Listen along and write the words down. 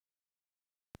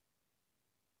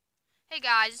Hey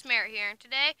guys, it's Merritt here, and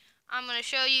today I'm going to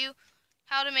show you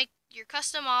how to make your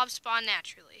custom mobs spawn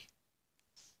naturally.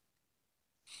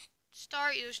 To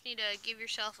start, you just need to give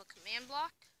yourself a command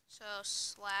block, so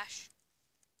slash.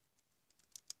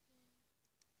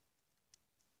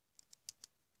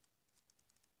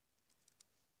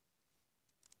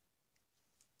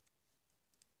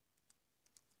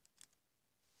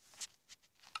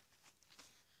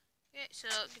 Okay, so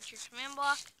get your command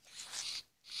block,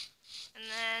 and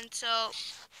then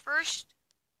first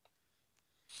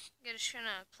you're just going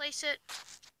to place it,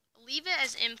 leave it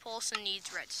as impulse and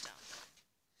needs redstone.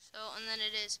 And then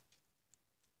it is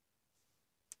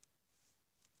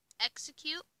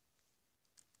execute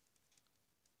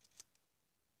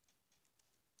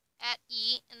at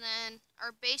E, and then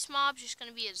our base mob is just going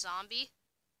to be a zombie.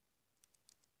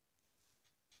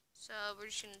 So we're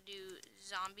just going to do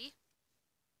zombie.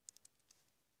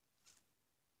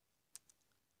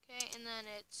 Okay, and then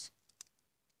it's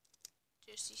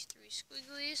just these three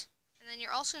squigglies, and then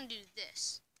you're also going to do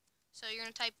this. So you're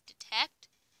going to type detect.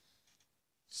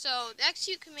 So the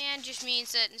execute command just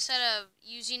means that instead of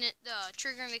using it,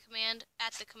 triggering the command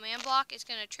at the command block, it's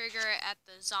going to trigger it at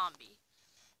the zombie.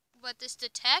 But this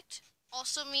detect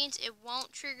also means it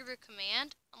won't trigger the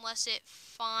command unless it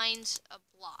finds a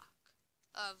block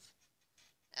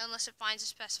unless it finds a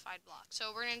specified block.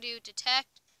 So we're going to do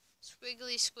detect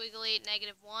squiggly squiggly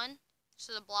 -1,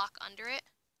 so the block under it.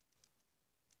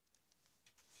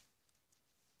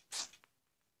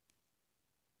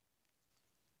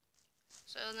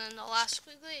 So then the last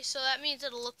squiggly, so that means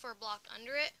it'll look for a block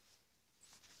under it.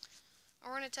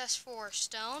 We're going to test for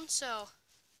stone, so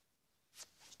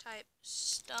type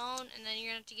stone, and then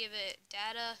you're going to have to give it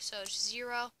data, so it's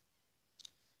 0.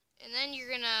 And then you're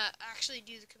going to actually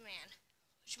do the command,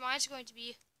 which mine's going to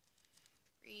be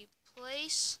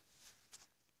replace.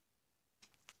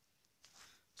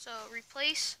 So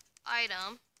replace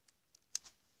item,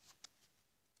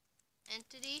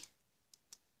 entity,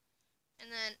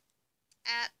 and then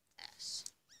at s.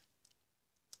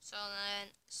 So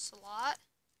then slot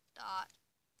dot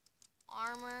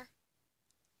armor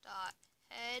dot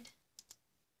head.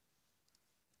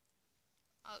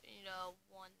 Oh, you know,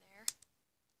 1 there.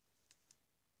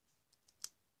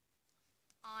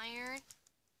 Iron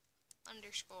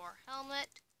underscore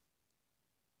helmet.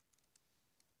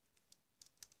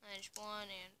 And just 1,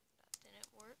 and that didn't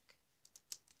work.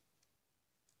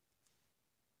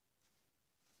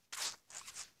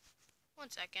 One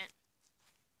second.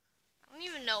 I don't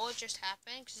even know what just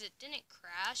happened because it didn't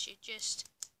crash. It just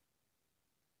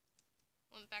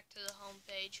went back to the home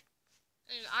page.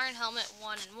 And iron helmet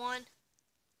 1 and 1.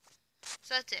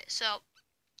 So that's it. So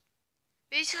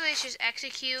basically, it's just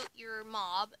execute your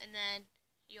mob and then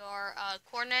your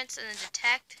coordinates, and then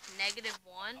detect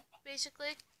 -1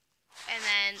 basically, and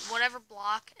then whatever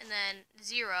block, and then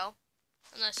 0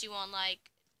 unless you want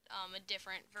like a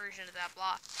different version of that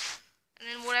block, and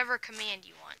then whatever command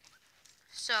you want.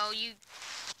 So you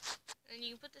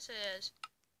can put this as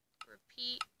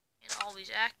repeat and always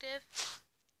active,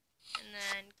 and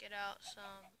then get out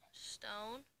some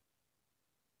stone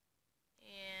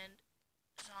and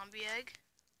zombie egg,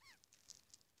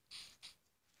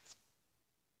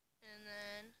 and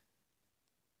then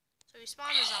so we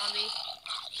spawn the zombie,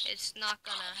 it's not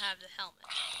gonna have the helmet.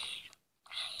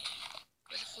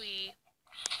 But if we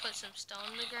put some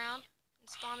stone in the ground and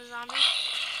spawn a zombie,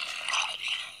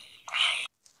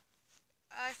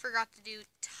 I forgot to do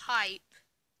type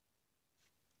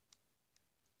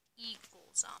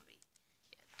equal zombie.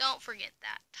 Yeah, don't forget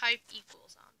that. Type equal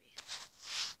zombie.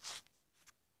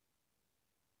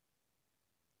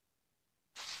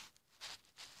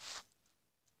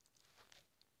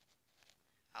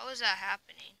 How is that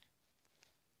happening?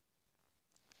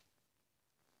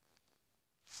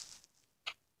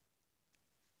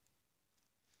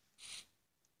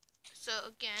 So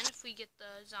again, if we get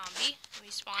the zombie and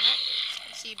we spawn it,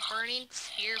 you see burning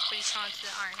here, but he's onto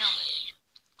the iron helmet.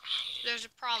 There's a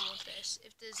problem with this.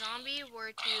 If the zombie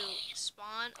were to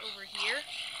spawn over here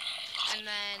and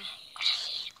then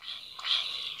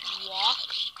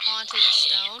walk onto the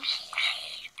stone,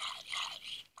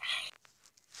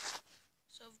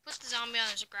 so if we put the zombie on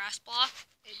this grass block,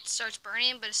 it starts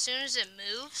burning, but as soon as it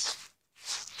moves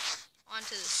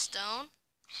onto the stone,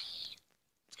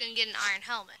 it's going to get an iron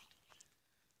helmet.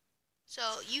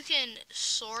 So you can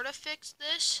sort of fix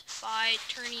this by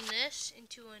turning this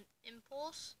into an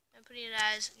impulse and putting it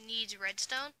as needs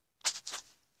redstone,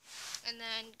 and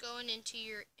then going into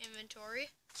your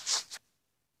inventory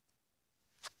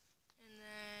and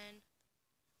then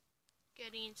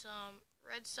getting some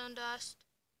redstone dust,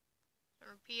 some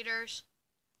repeaters,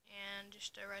 and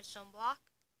just a redstone block.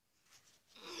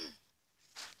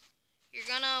 you're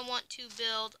gonna want to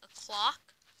build a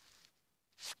clock,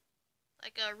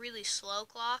 like a really slow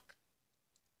clock,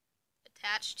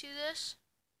 attached to this.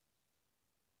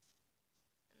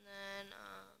 And then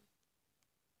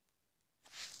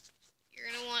you're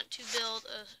gonna want to build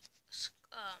a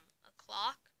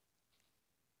clock,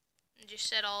 and just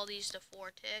set all these to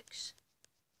 4 ticks.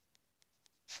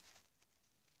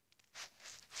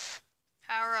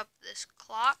 Power up this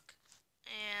clock,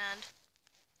 and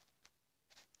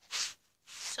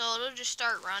so it'll just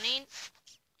start running.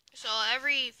 So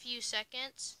every few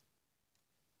seconds,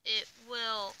 it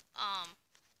will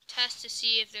test to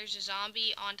see if there's a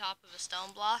zombie on top of a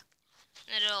stone block,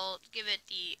 and it'll give it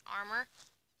the armor.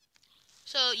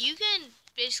 So you can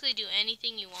basically do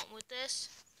anything you want with this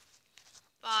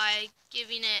by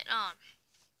giving it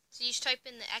so you just type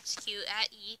in the execute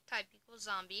at E, type equals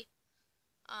zombie,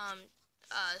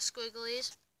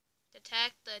 squigglies,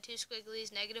 detect the 2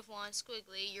 squigglies, -1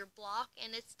 squiggly, your block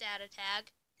and its data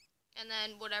tag, and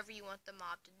then whatever you want the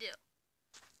mob to do.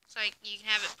 So you can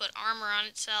have it put armor on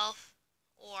itself,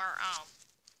 or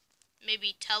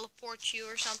maybe teleport you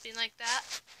or something like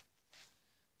that.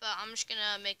 But I'm just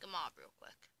gonna make a mob real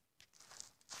quick.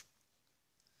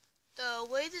 The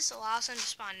way this allows them to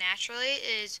spawn naturally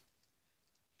is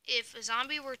if a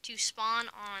zombie were to spawn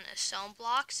on a stone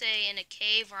block, say in a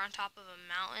cave or on top of a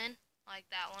mountain, like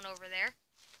that one over there,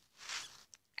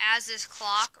 as this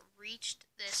clock reached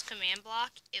this command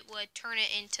block, it would turn it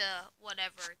into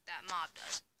whatever that mob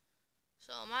does.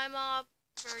 So my mob,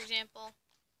 for example,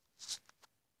 let's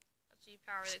see,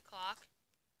 power the clock,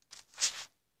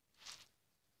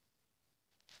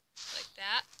 like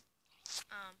that.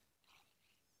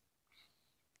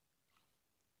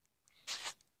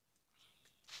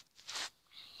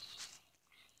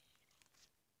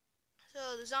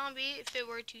 So the zombie, if it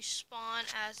were to spawn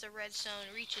as the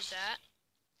redstone reaches that,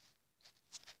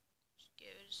 just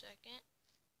give it a second.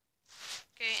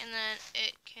 Okay, and then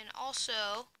it can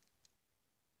also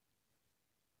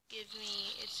give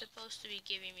me, it's supposed to be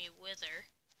giving me wither.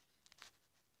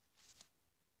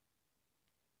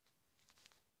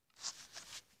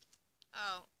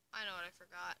 Oh, I know what I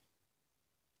forgot.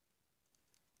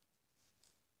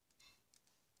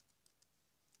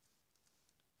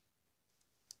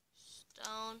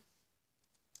 Stone.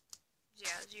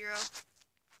 Yeah, 0.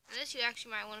 And this you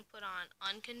actually might want to put on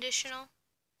unconditional.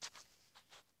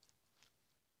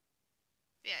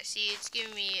 Yeah, see, it's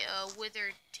giving me a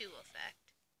Wither 2 effect.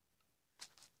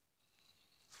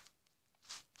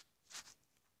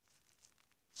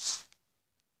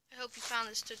 I hope you found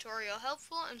this tutorial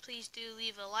helpful, and please do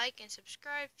leave a like and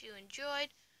subscribe if you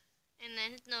enjoyed, and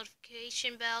then hit the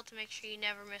notification bell to make sure you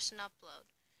never miss an upload.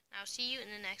 And I'll see you in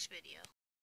the next video.